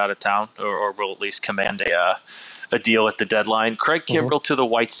probably headed out of town, or will at least command a deal at the deadline. Craig Kimbrell to the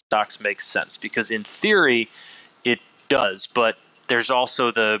White Sox makes sense because in theory it does, but there's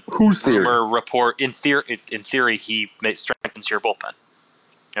also the rumor report. In theory, he strengthens your bullpen.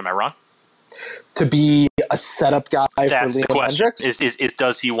 Am I wrong? To be a setup guy for Liam Hendricks? Is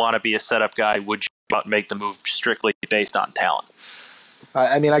does he want to be a setup guy? Would you make the move strictly based on talent?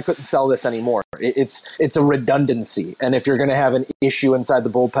 I mean, I couldn't sell this anymore. It's a redundancy. And if you're going to have an issue inside the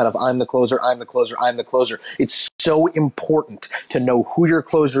bullpen of I'm the closer, it's so important to know who your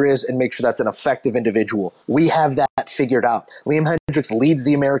closer is and make sure that's an effective individual. We have that figured out. Liam Hendricks leads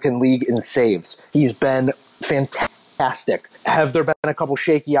the American League in saves. He's been fantastic. Have there been a couple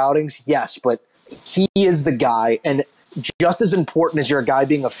shaky outings? Yes, but he is the guy. And just as important as your guy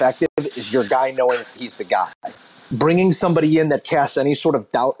being effective is your guy knowing he's the guy. Bringing somebody in that casts any sort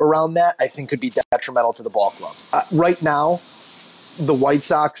of doubt around that, I think, could be detrimental to the ball club. Right now, the White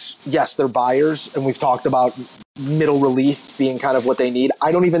Sox, yes, they're buyers, and we've talked about middle relief being kind of what they need.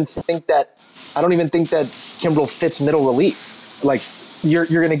 I don't even think that Kimbrell fits middle relief. Like, you're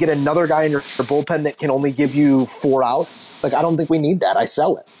going to get another guy in your bullpen that can only give you 4 outs. Like, I don't think we need that. I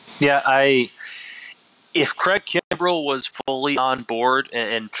sell it. Yeah, if Craig Kimbrell was fully on board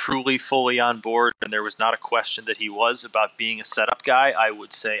and truly fully on board, and there was not a question that he was about being a setup guy, I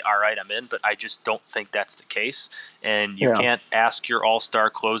would say, all right, I'm in, but I just don't think that's the case. And you can't ask your all-star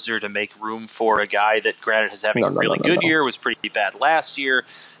closer to make room for a guy that, granted, is having a really good year, was pretty bad last year,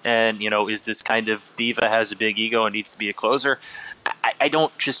 and, is this kind of diva, has a big ego and needs to be a closer. I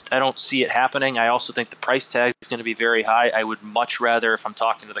don't see it happening. I also think the price tag is going to be very high. I would much rather, if I'm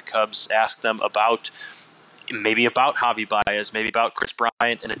talking to the Cubs, ask them about Javi Baez, maybe about Chris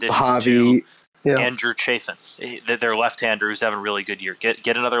Bryant, in addition to Andrew Chafin, their left-hander who's having a really good year. Get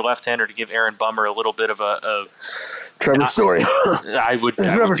another left-hander to give Aaron Bummer a little bit of a Trevor Story. I'd be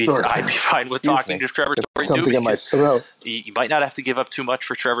fine with talking to Trevor Story something too. In my throat. You might not have to give up too much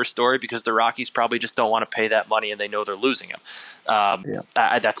for Trevor Story because the Rockies probably just don't want to pay that money and they know they're losing him.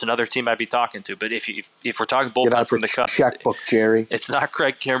 That's another team I'd be talking to. But if we're talking bullpen from the Cubs, checkbook, Jerry. It's not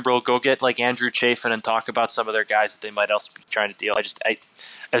Craig Kimbrell. Go get like Andrew Chafin and talk about some of their guys that they might else be trying to deal.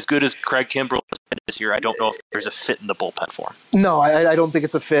 As good as Craig Kimbrell is this year, I don't know if there's a fit in the bullpen for him. No, I don't think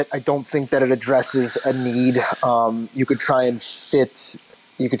it's a fit. I don't think that it addresses a need. You could try and fit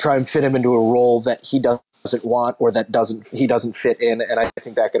him into a role that he doesn't want or that he doesn't fit in, and I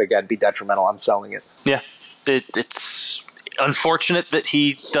think that could again be detrimental. I'm selling it. Yeah, it's unfortunate that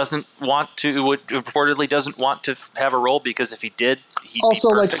he reportedly doesn't want to have a role, because if he did, he'd also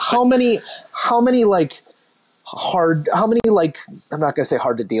be like perfect. how many like I'm not gonna say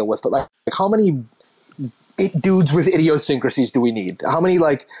hard to deal with, but like how many dudes with idiosyncrasies do we need? How many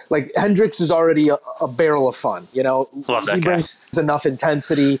like Hendricks is already a barrel of fun, you know? Love that he guy. brings enough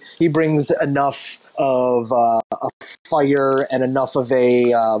intensity. He brings enough of a fire and enough of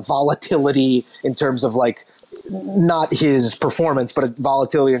a volatility in terms of like not his performance, but a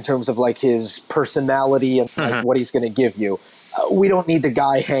volatility in terms of like his personality and like, what he's going to give you. We don't need the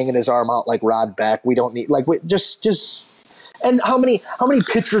guy hanging his arm out like Rod Beck. We don't need just. And how many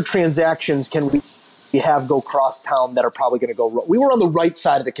pitcher transactions can we have go cross town that are probably going to go wrong? We were on the right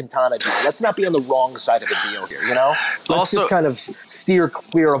side of the Quintana deal. Let's not be on the wrong side of the deal here, you know? Let's just kind of steer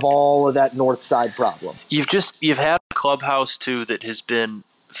clear of all of that north side problem. You've had a clubhouse too that has been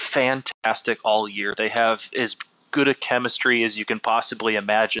fantastic all year. They have as good a chemistry as you can possibly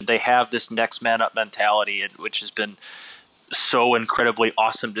imagine. They have this next man up mentality, which has been so incredibly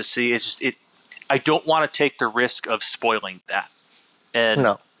awesome to see. I don't want to take the risk of spoiling that.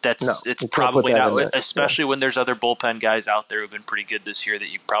 And it's probably not, especially when there's other bullpen guys out there who've been pretty good this year that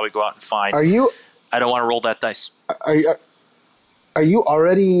you probably go out and find. I don't want to roll that dice. Are you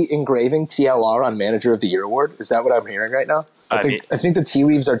already engraving TLR on Manager of the Year award? Is that what I'm hearing right now? I think the tea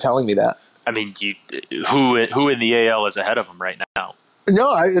leaves are telling me that. I mean, who in the AL is ahead of him right now?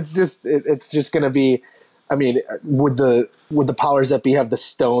 No, it's just going to be. I mean, would the powers that be have the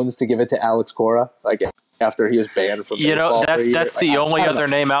stones to give it to Alex Cora? Like after he was banned from baseball that's the only other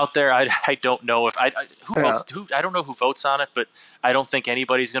name out there. I don't know if who votes. I don't know who votes on it, but I don't think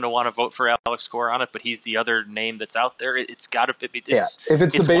anybody's going to want to vote for Alex Cora on it. But he's the other name that's out there. It's got to be. If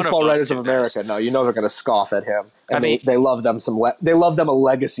it's the Baseball Writers of America, no, you know they're going to scoff at him. And they love them they love them a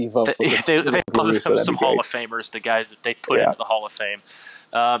legacy vote. They love them some Hall of Famers, the guys that they put into the Hall of Fame.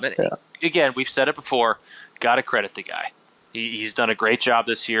 Again, we've said it before. Got to credit the guy. He's done a great job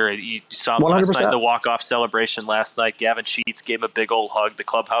this year. You saw him last night in the walk-off celebration last night. Gavin Sheets gave him a big old hug. The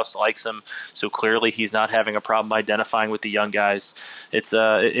clubhouse likes him, so clearly he's not having a problem identifying with the young guys. It's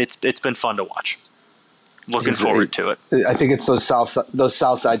been fun to watch. Looking forward to it. I think it's those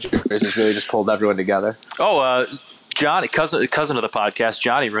South Side jerseys really just pulled everyone together. Johnny, cousin of the podcast,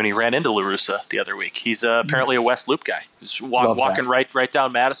 Johnny Rooney ran into La Russa the other week. He's apparently a West Loop guy. He's walking right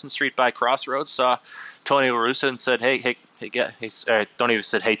down Madison Street by Crossroads. Saw Tony La Russa and said, "Hey, don't even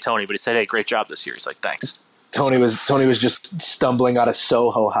said hey Tony, but he said, hey, great job this year." He's like, thanks. Tony was just stumbling out of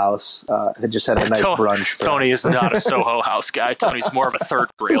Soho House. Had just had a nice brunch. Tony is not a Soho House guy. Tony's more of a third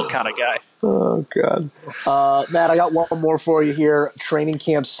rail kind of guy. Oh God, Matt, I got one more for you here. Training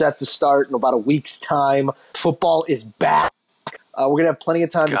camp set to start in about a week's time. Football is back. We're gonna have plenty of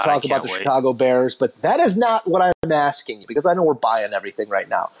time to talk about the Chicago Bears, but that is not what I'm asking you, because I know we're buying everything right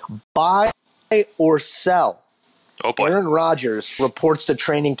now. Buy or sell. Oh boy. Aaron Rodgers reports to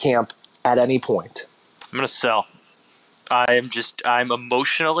training camp at any point. I'm going to sell. I'm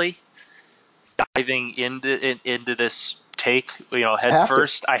emotionally diving into this take, head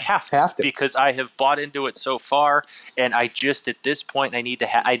first. I have to because I have bought into it so far, and I just at this point I need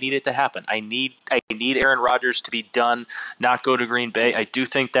it to happen. I need Aaron Rodgers to be done, not go to Green Bay. I do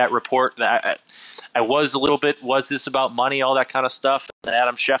think that report that I was a little bit, was this about money, all that kind of stuff. And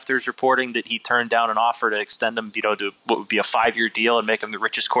Adam Schefter's reporting that he turned down an offer to extend him, to what would be a 5-year deal and make him the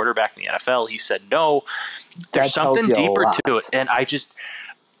richest quarterback in the NFL. He said no. There's something deeper to it. And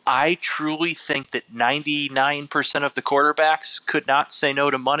I truly think that 99% of the quarterbacks could not say no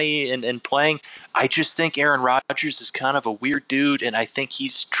to money and playing. I just think Aaron Rodgers is kind of a weird dude, and I think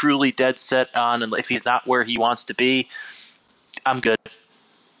he's truly dead set on, and if he's not where he wants to be, I'm good.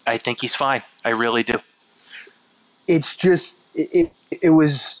 I think he's fine. I really do. It's just it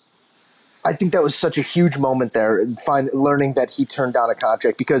was. I think that was such a huge moment there, learning that he turned down a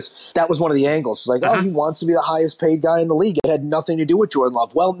contract, because that was one of the angles. It's like, he wants to be the highest paid guy in the league. It had nothing to do with Jordan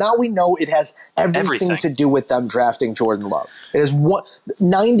Love. Well, now we know it has everything to do with them drafting Jordan Love. It is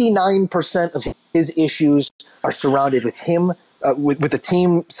 99% of his issues are surrounded with him, with the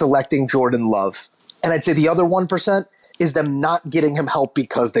team selecting Jordan Love, and I'd say the other 1% is them not getting him help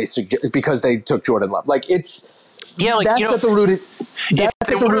because they took Jordan Love. Like that's at the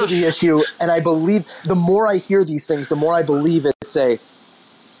root of the issue. And I believe the more I hear these things, the more I believe it.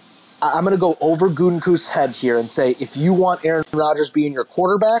 I'm going to go over Gutekunst's head here and say, if you want Aaron Rodgers being your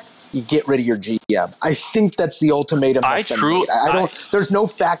quarterback, you get rid of your GM. I think that's the ultimatum. There's no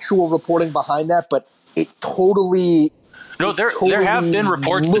factual reporting behind that, but it totally No, there have been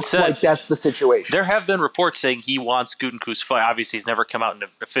reports that said like that's the situation. There have been reports saying he wants Gutekunst fired. Obviously, he's never come out and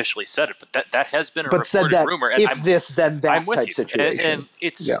officially said it, but that has been a reported rumor. And if this, then that I'm with type you. situation. And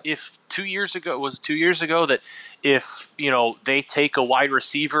it's if 2 years ago that if they take a wide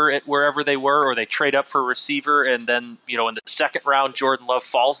receiver at wherever they were, or they trade up for a receiver, and then in the second round Jordan Love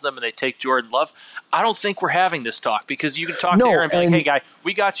falls them and they take Jordan Love, I don't think we're having this talk, because you can talk to Aaron and be like, hey guy,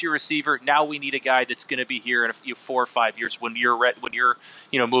 we got your receiver, now we need a guy that's going to be here in 4 or 5 years when you're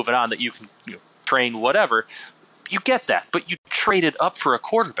moving on, that you can train whatever. You get that, but you traded up for a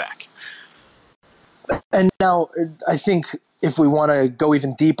quarterback. And now I think if we want to go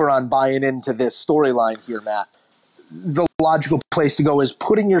even deeper on buying into this storyline here, Matt, the logical place to go is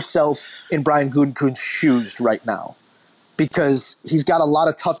putting yourself in Brian Gutekunst's shoes right now, because he's got a lot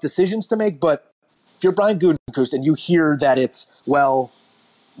of tough decisions to make. But if you're Brian Gutekunst and you hear that it's, well,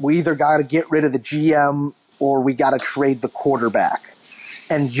 we either got to get rid of the GM or we got to trade the quarterback,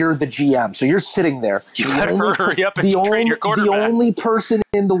 and you're the GM, so you're sitting there. You better hurry up and trade your quarterback. The only person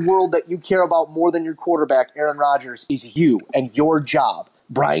in the world that you care about more than your quarterback, Aaron Rodgers, is you and your job.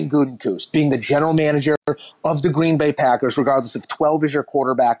 Brian Gutekunst, being the general manager of the Green Bay Packers, regardless if 12 is your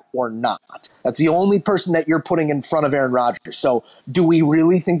quarterback or not. That's the only person that you're putting in front of Aaron Rodgers. So do we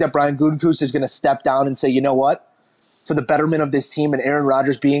really think that Brian Gutekunst is going to step down and say, you know what? For the betterment of this team and Aaron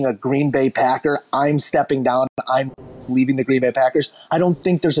Rodgers being a Green Bay Packer, I'm stepping down. I'm leaving the Green Bay Packers. I don't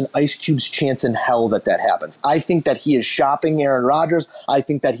think there's an ice cube's chance in hell that happens. I think that he is shopping Aaron Rodgers. I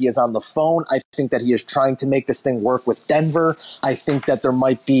think that he is on the phone. I think that he is trying to make this thing work with Denver. I think that there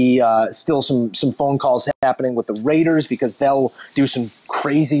might be still some phone calls happening with the Raiders, because they'll do some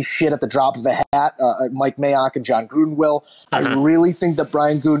crazy shit at the drop of a hat. Mike Mayock and John Gruden will. I really think that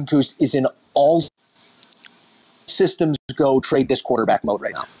Brian Gutekunst is in all systems go trade this quarterback mode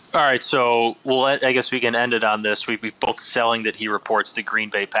right now. All right, so I guess we can end it on this. We'd be both selling that he reports to Green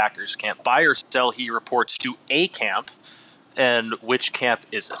Bay Packers camp. Buy or sell he reports to a camp, and which camp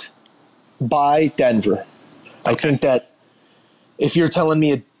is it? Buy Denver. Okay. I think that if you're telling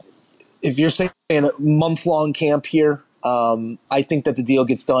me, if you're saying a month-long camp here, I think that the deal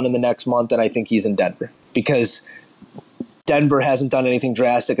gets done in the next month, and I think he's in Denver, because Denver hasn't done anything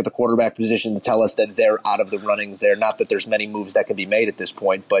drastic at the quarterback position to tell us that they're out of the running there. Not that there's many moves that can be made at this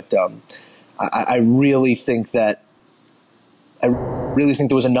point, but I really think that there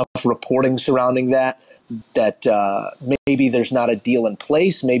was enough reporting surrounding that maybe there's not a deal in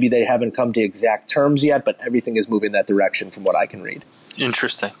place. Maybe they haven't come to exact terms yet, but everything is moving that direction from what I can read.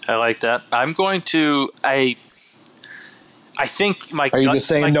 Interesting. I like that. I'm going to I think my Are you just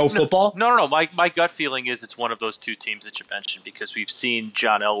saying no football? No. My gut feeling is it's one of those two teams that you mentioned, because we've seen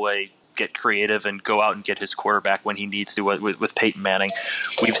John Elway get creative and go out and get his quarterback when he needs to with Peyton Manning.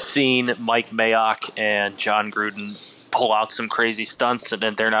 We've seen Mike Mayock and John Gruden pull out some crazy stunts,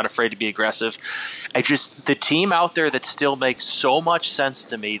 and they're not afraid to be aggressive. The team out there that still makes so much sense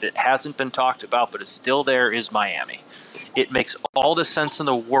to me that hasn't been talked about but is still there is Miami. It makes all the sense in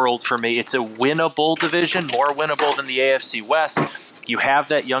the world for me. It's a winnable division, more winnable than the AFC West. You have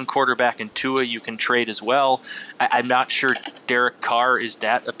that young quarterback in Tua you can trade as well. I'm not sure Derek Carr is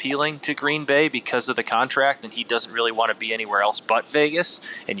that appealing to Green Bay because of the contract, and he doesn't really want to be anywhere else but Vegas.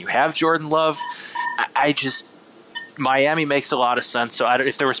 And you have Jordan Love. Miami makes a lot of sense. So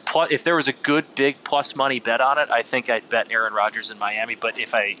if there was a good big plus money bet on it, I think I'd bet Aaron Rodgers in Miami. But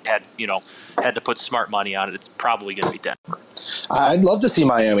if I had to put smart money on it, it's probably going to be Denver. I'd love to see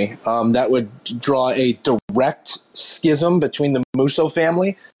Miami. That would draw a direct schism between the Musso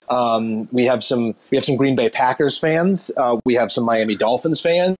family. We have some Green Bay Packers fans. We have some Miami Dolphins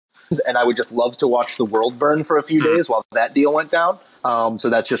fans, and I would just love to watch the world burn for a few days while that deal went down.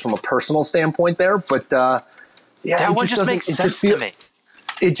 So that's just from a personal standpoint there, but. Yeah, that one just makes sense to me.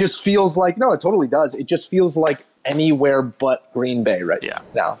 It just feels like, no, it totally does. It just feels like anywhere but Green Bay right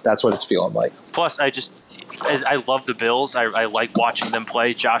now. That's what it's feeling like. Plus, I love the Bills. I like watching them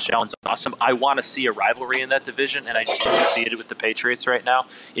play. Josh Allen's awesome. I want to see a rivalry in that division, and I just don't see it with the Patriots right now.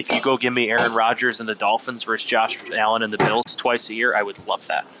 If you go give me Aaron Rodgers and the Dolphins versus Josh Allen and the Bills twice a year, I would love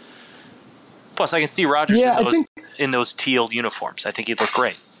that. Plus, I can see Rodgers in those teal uniforms. I think he'd look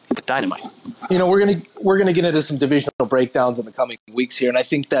great. But dynamite. We're gonna get into some divisional breakdowns in the coming weeks here, and I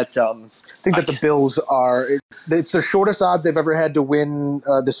think that the Bills it's the shortest odds they've ever had to win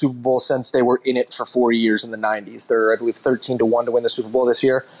the Super Bowl since they were in it for 4 years in the 90s. They're, I believe, 13-1 to win the Super Bowl this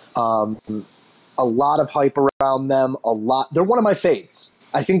year. A lot of hype around them. They're one of my fades.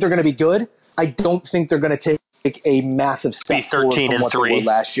 I think they're going to be good. I don't think they're going to take a massive step forward from what they were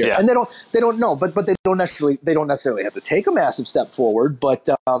last year. Yeah. And they don't know, but they don't necessarily have to take a massive step forward, but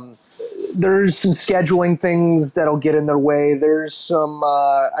there's some scheduling things that'll get in their way. There's some.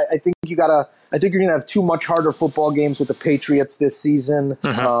 I think you're gonna have two much harder football games with the Patriots this season.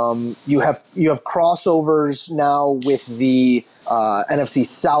 Mm-hmm. You have crossovers now with the NFC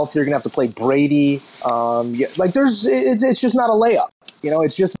South. You're gonna have to play Brady. It's just not a layup.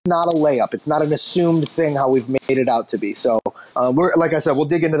 It's just not a layup. It's not an assumed thing how we've made it out to be. So like I said, we'll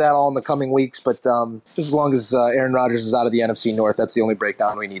dig into that all in the coming weeks. But just as long as Aaron Rodgers is out of the NFC North, that's the only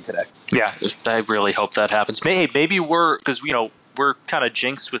breakdown we need today. Yeah, I really hope that happens. Maybe because we're kind of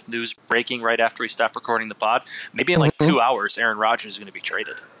jinxed with news breaking right after we stop recording the pod. Maybe in 2 hours, Aaron Rodgers is going to be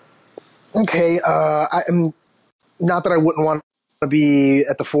traded. Okay, I'm not that I wouldn't want to be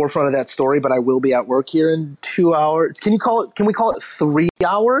at the forefront of that story, but I will be at work here in 2 hours. Can we call it 3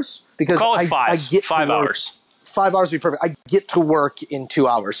 hours? Because call it 5. I get 5 hours. 5 hours would be perfect. I get to work in 2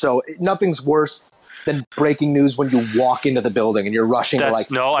 hours, so nothing's worse than breaking news when you walk into the building and you're rushing to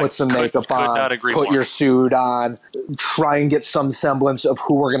put some makeup on, put your suit on, try and get some semblance of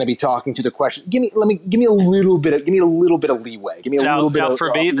who we're going to be talking to. The question, give me a little bit of leeway. Give me a little bit of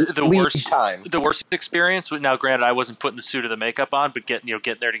for me the worst experience. Now, granted, I wasn't putting the suit or the makeup on, but getting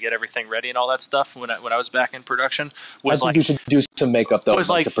there to get everything ready and all that stuff when I was back in production was I think you should do some makeup though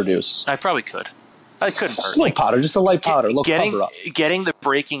to produce. I probably could. I couldn't hurt. Just a light powder, a little cover up. Getting the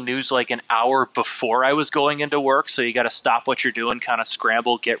breaking news an hour before I was going into work, so you got to stop what you're doing, kind of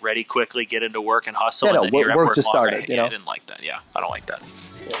scramble, get ready quickly, get into work and hustle. Yeah, and then work just started. I didn't like that. Yeah, I don't like that.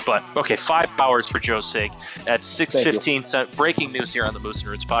 But, okay, 5 hours for Joe's sake at 6:15. Breaking news here on the Moose and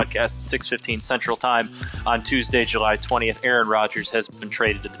Roots podcast at 6:15 Central Time on Tuesday, July 20th. Aaron Rodgers has been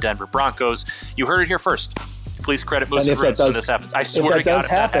traded to the Denver Broncos. You heard it here first. Please credit Moose and Roots when this happens. I swear to God,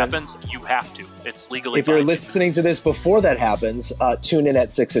 if that happens, you have to. It's legally If you're listening to this before that happens, tune in at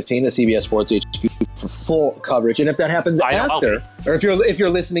 6:15 to CBS Sports HQ for full coverage. And if that happens after, or if you're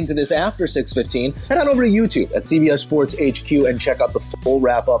listening to this after 6:15, head on over to YouTube at CBS Sports HQ and check out the full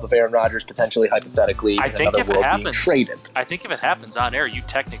wrap-up of Aaron Rodgers potentially, hypothetically, I think if it happens, being traded. I think if it happens on air, you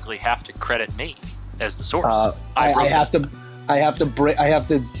technically have to credit me as the source. I have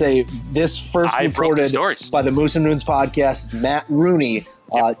to say this first reported by the Moose and Runes podcast, Matt Rooney,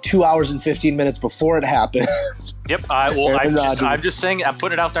 2 hours and 15 minutes before it happened. Yep. I'm just saying, I'm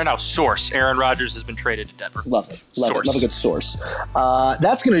putting it out there now. Source: Aaron Rodgers has been traded to Denver. Love it. Love a good source.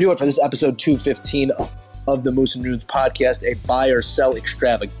 That's going to do it for this episode 215 of the Moose and Runes podcast, a buy or sell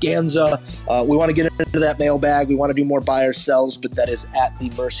extravaganza. We want to get into that mailbag. We want to do more buy or sells, but that is at the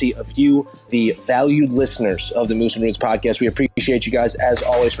mercy of you, the valued listeners of the Moose and Runes podcast. We appreciate you guys, as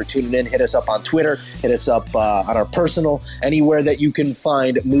always, for tuning in. Hit us up on Twitter. Hit us up on our personal, anywhere that you can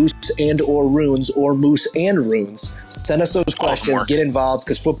find Moose and or Runes or Moose and Runes. Send us those questions. Get involved,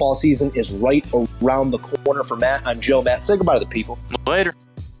 because football season is right around the corner. For Matt, I'm Joe. Matt, say goodbye to the people. Later.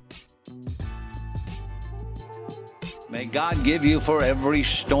 May God give you for every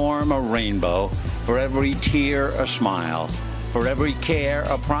storm a rainbow, for every tear a smile, for every care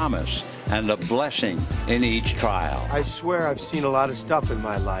a promise, and a blessing in each trial. I swear I've seen a lot of stuff in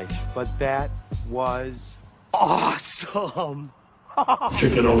my life, but that was awesome.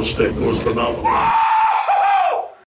 Chicken on a stick was phenomenal.